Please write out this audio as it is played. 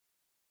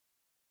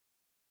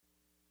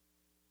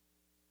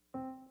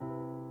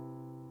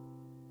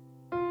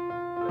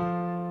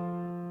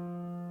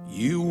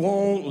You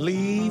won't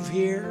leave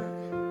here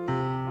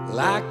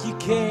like you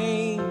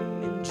came,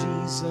 in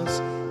Jesus'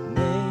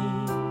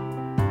 name.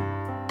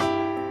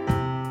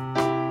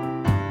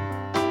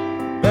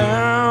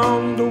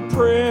 Bound,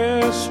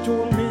 oppressed,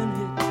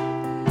 tormented,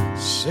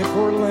 sick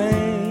or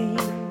lame,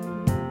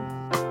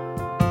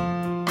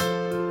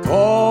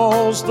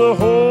 'cause the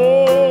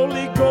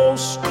Holy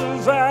Ghost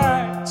of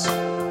Acts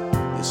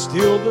is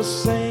still the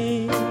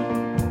same.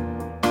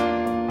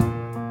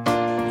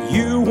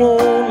 You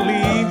won't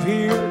leave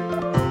here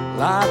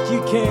like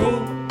you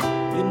came,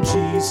 in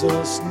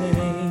Jesus'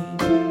 name.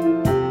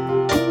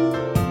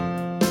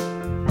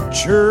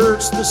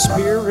 Church, the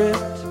Spirit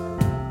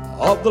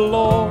of the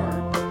Lord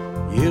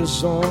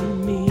is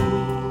on me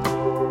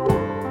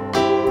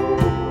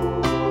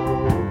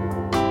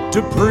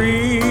to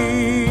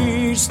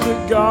preach the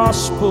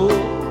gospel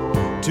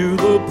to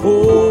the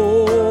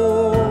poor,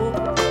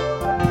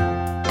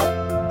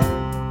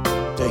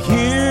 to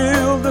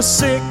heal the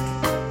sick,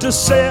 to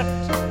set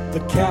the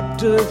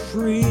captive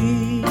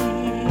free.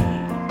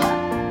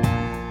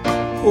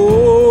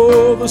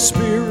 Oh, the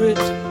Spirit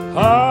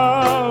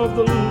of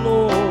the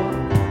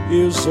Lord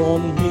is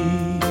on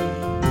me.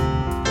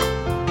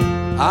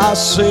 I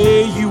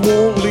say you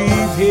won't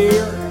leave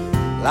here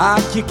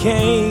like you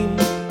came,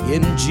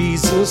 in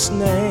Jesus'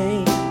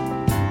 name.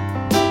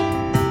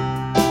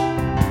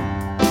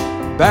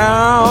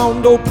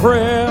 Bound,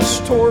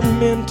 oppressed,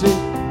 tormented,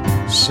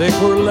 sick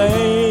or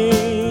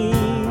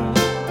lame,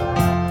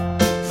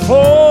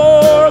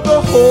 for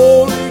the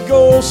Holy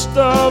Ghost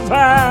of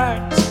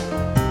Acts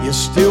is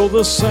still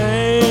the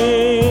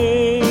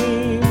same.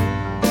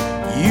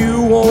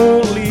 You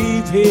won't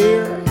leave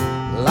here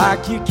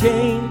like you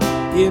came,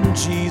 in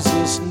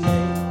Jesus'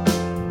 name.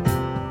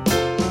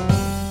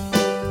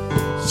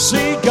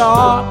 See,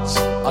 God's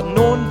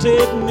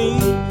anointed me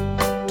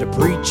to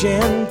preach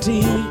and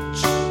teach.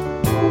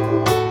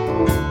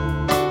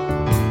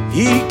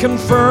 He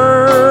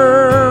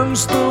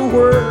confirms the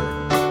word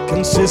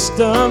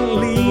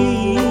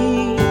consistently,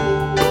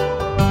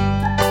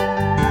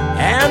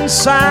 and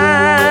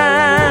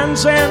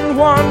signs and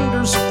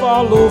wonders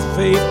follow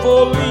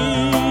faithfully.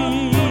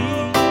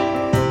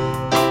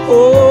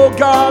 Oh,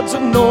 God's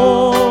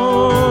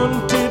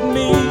anointed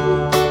me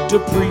to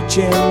preach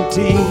and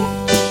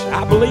teach.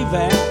 I believe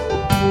that.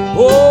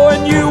 Oh,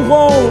 and you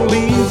won't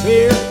leave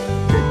here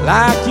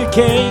like you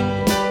came,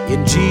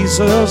 in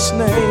Jesus'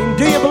 name.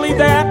 Do you believe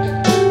that?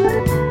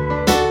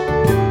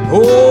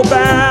 Oh,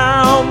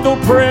 bound,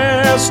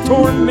 oppressed,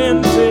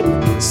 tormented,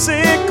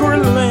 sick or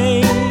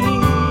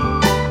lame,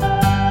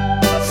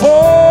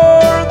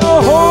 for the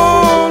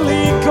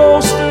Holy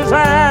Ghost of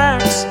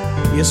Acts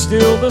is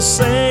still the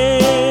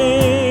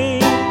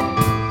same.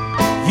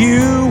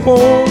 You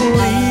won't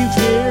leave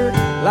here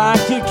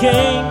like you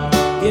came,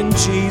 in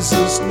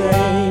Jesus'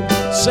 name.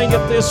 Sing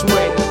it this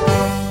way.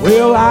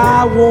 Well,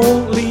 I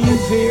won't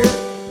leave here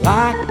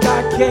like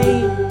I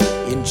came,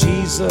 in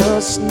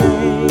Jesus'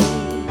 name.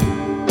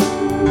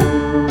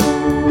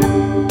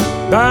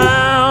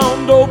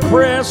 Bound,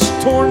 oppressed,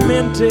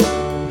 tormented,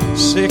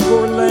 sick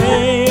or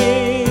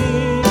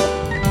lame,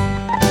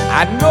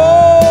 I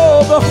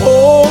know the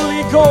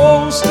Holy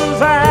Ghost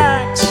of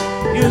Acts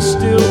is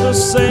still the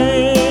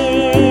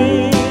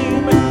same,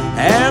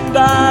 and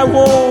I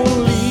won't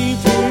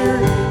leave here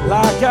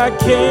like I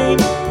came,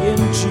 in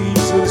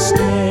Jesus'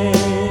 name.